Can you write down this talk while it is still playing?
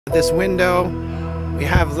This window, we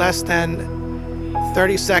have less than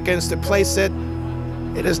 30 seconds to place it.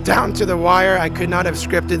 It is down to the wire. I could not have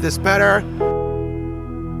scripted this better.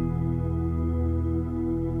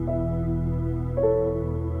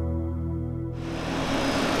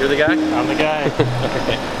 You're the guy? I'm the guy.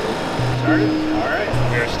 Started? All right.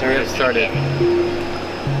 We're started. We have started.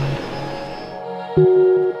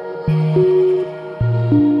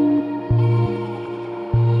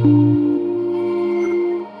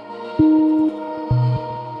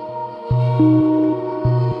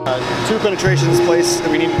 Two penetrations placed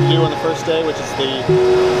that we needed to do on the first day, which is the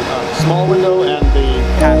small window and the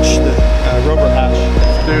hatch, the rover hatch.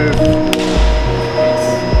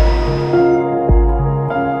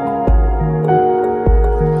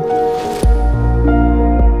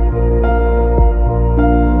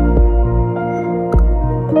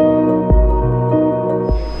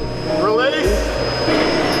 Release.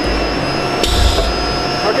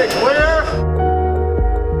 Okay, clear.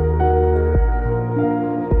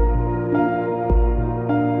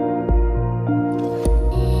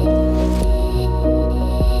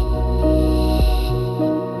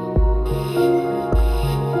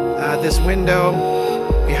 This window,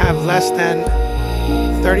 we have less than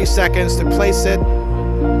 30 seconds to place it.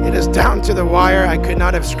 It is down to the wire. I could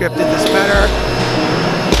not have scripted this better.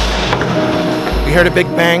 We heard a big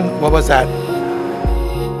bang. What was that?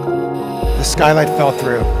 The skylight fell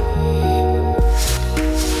through.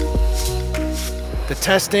 The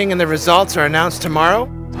testing and the results are announced tomorrow.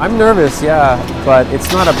 I'm nervous, yeah, but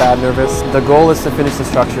it's not a bad nervous. The goal is to finish the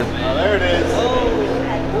structure. Oh, there it is.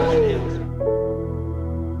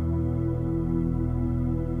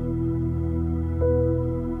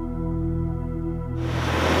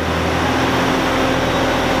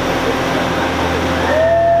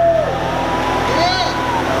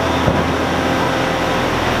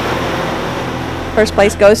 First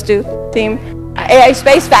place goes to team AI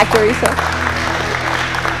SpaceFactory. So.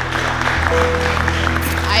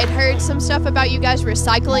 I had heard some stuff about you guys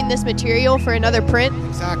recycling this material for another print.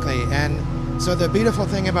 Exactly, and so the beautiful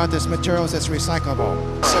thing about this material is it's recyclable.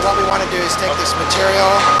 So what we want to do is take this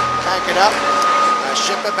material, pack it up,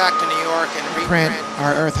 ship it back to New York and reprint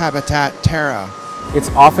our Earth habitat, Terra. It's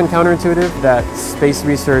often counterintuitive that space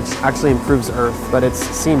research actually improves Earth, but it's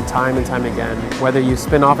seen time and time again. Whether you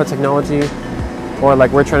spin off a technology or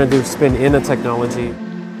like we're trying to do, spin in a technology.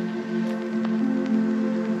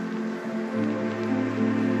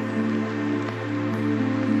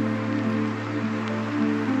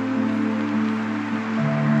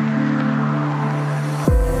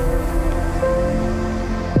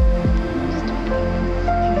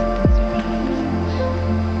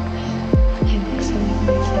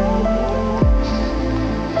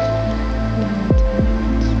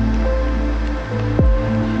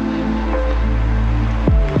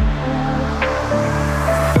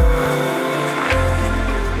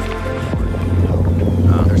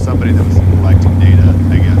 Somebody that was collecting data,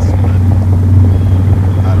 I guess, but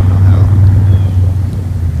I don't know how.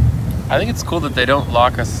 I think it's cool that they don't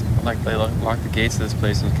lock us, like they lock the gates of this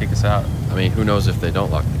place and kick us out. I mean, who knows if they don't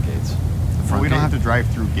lock the gates? We don't have to drive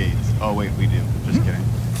through gates. Oh wait, we do. Just kidding.